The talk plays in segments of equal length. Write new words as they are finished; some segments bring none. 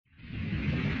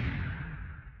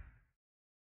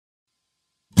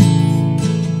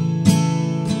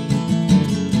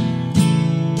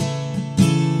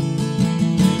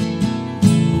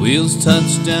wheels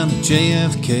touched down at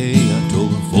JFK,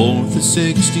 October 4th of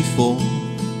 '64.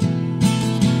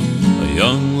 A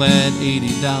young lad,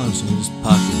 $80 in his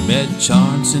pocket, med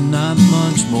charts and not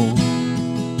much more.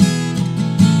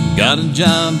 Got a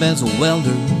job as a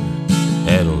welder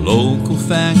at a local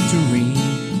factory.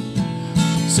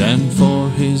 Sent for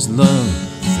his love,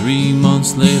 3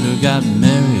 months later got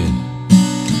married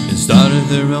and started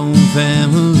their own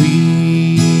family.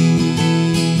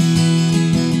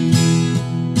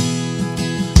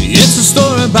 It's a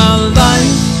story about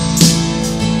life,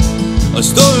 a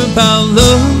story about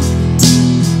love,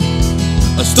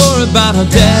 a story about our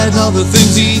dad and all the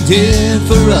things he did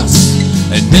for us,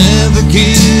 and never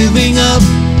giving up.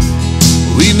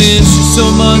 We miss you so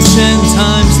much and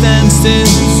time stands still,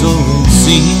 so it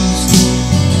seems.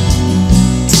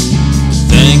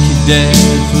 Thank you,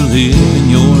 Dad, for living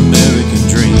your American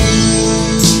dream.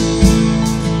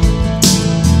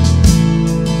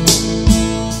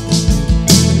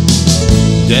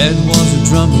 Dad was a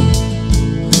drummer,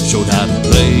 showed how to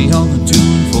play on the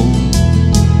 2-4.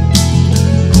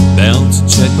 Bounce a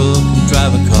checkbook and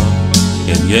drive a car,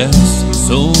 and yes,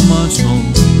 so much more.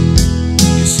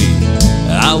 You see,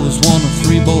 I was one of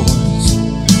 3 boys.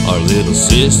 Our little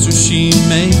sister, she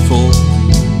made 4.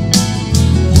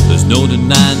 There's no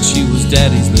denying she was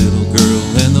Daddy's little girl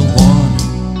and the one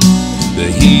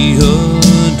that he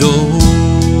adored.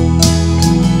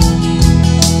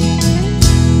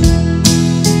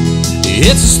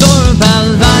 It's a story about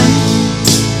life,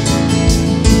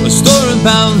 a story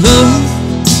about love,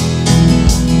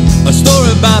 a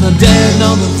story about our dad and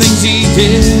all the things he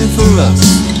did for us,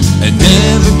 and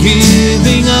never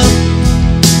giving up.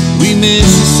 We miss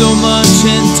you so much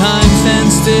and time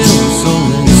stands still, so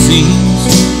it seems.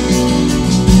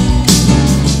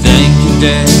 Thank you,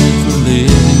 Dad, for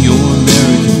living your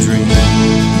American dream.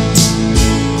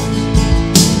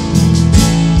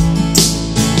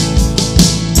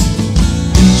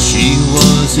 She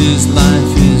was his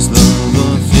life, his love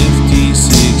of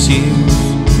 56 years.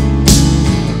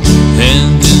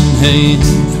 Hand in hand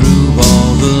through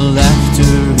all the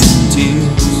laughter and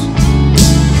tears.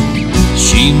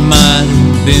 She might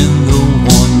have been the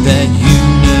one that you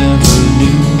never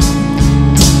knew,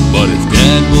 but if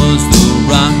Dad was the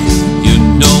rock, you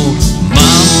know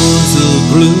Mom was the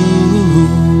glue.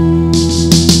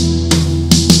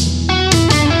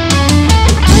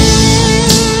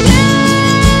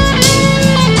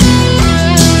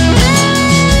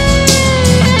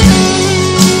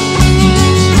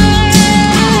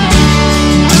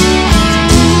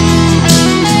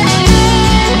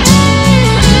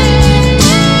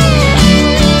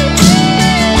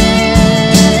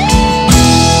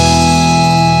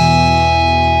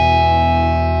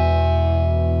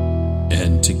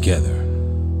 Together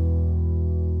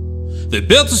they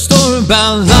built a story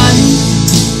about life,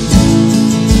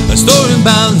 a story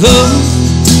about love,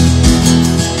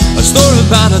 a story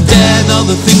about our dad and all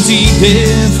the things he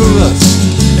did for us,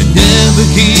 and never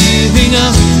giving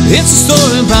up. It's a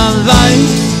story about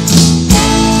life,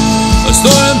 a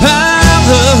story about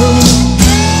love,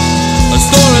 a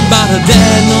story about our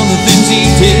dad and all the things he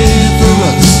did for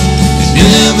us, and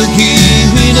never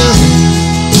giving up.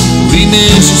 We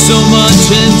miss you so much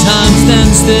and time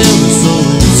stands still, so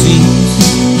it seems.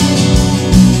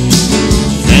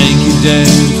 Thank you, Dad,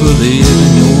 for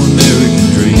living your American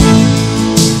dream.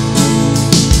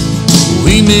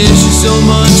 We miss you so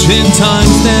much and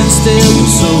time stands still,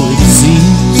 so it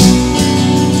seems.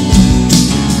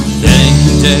 Thank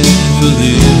you, Dad, for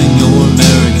living your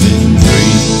American dream.